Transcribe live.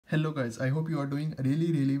Hello guys, I hope you are doing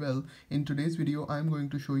really well. In today's video, I'm going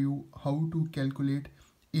to show you how to calculate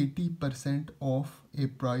 80% of a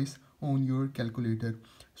price on your calculator.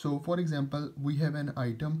 So for example, we have an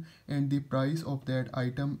item and the price of that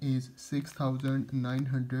item is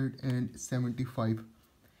 6,975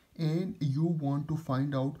 and you want to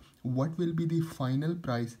find out what will be the final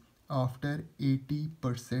price after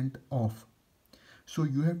 80% off. So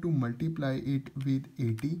you have to multiply it with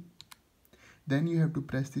 80, then you have to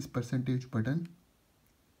press this percentage button,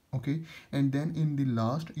 okay, and then in the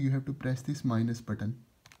last you have to press this minus button.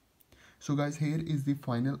 So guys, here is the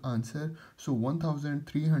final answer. So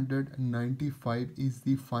 1395 is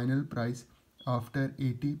the final price after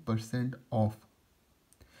 80% off.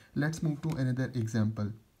 Let's move to another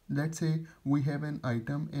example. Let's say we have an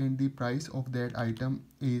item and the price of that item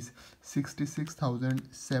is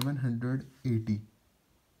 66,780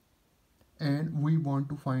 and we want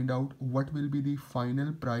to find out what will be the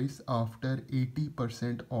final price after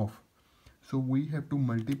 80% off. So we have to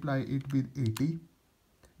multiply it with 80,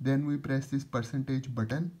 then we press this percentage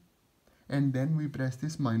button, and then we press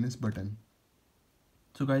this minus button.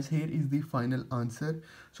 So guys, here is the final answer.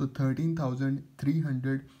 So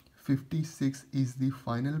 13,356 is the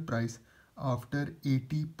final price after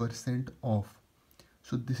 80% off.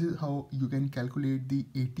 So this is how you can calculate the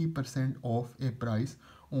 80% of a price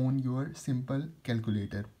on your simple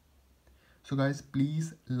calculator. So guys,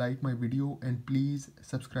 please like my video and please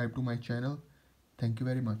subscribe to my channel. Thank you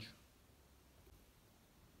very much.